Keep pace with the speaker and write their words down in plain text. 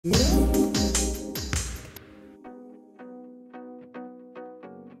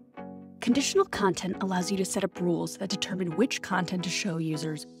Conditional content allows you to set up rules that determine which content to show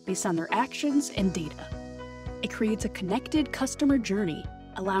users based on their actions and data. It creates a connected customer journey,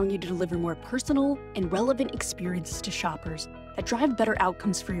 allowing you to deliver more personal and relevant experiences to shoppers that drive better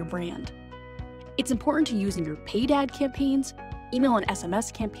outcomes for your brand. It's important to use in your paid ad campaigns, email and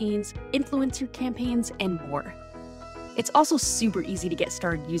SMS campaigns, influencer campaigns, and more. It's also super easy to get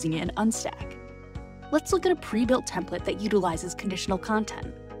started using it in Unstack. Let's look at a pre-built template that utilizes conditional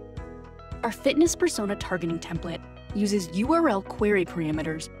content. Our fitness persona targeting template uses URL query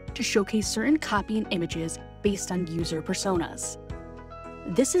parameters to showcase certain copy and images based on user personas.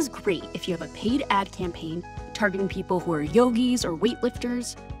 This is great if you have a paid ad campaign targeting people who are yogis or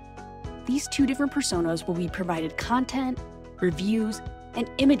weightlifters. These two different personas will be provided content, reviews, and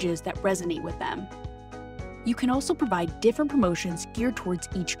images that resonate with them. You can also provide different promotions geared towards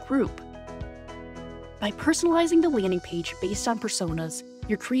each group. By personalizing the landing page based on personas,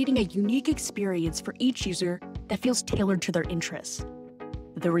 you're creating a unique experience for each user that feels tailored to their interests.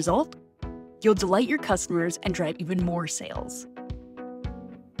 The result? You'll delight your customers and drive even more sales.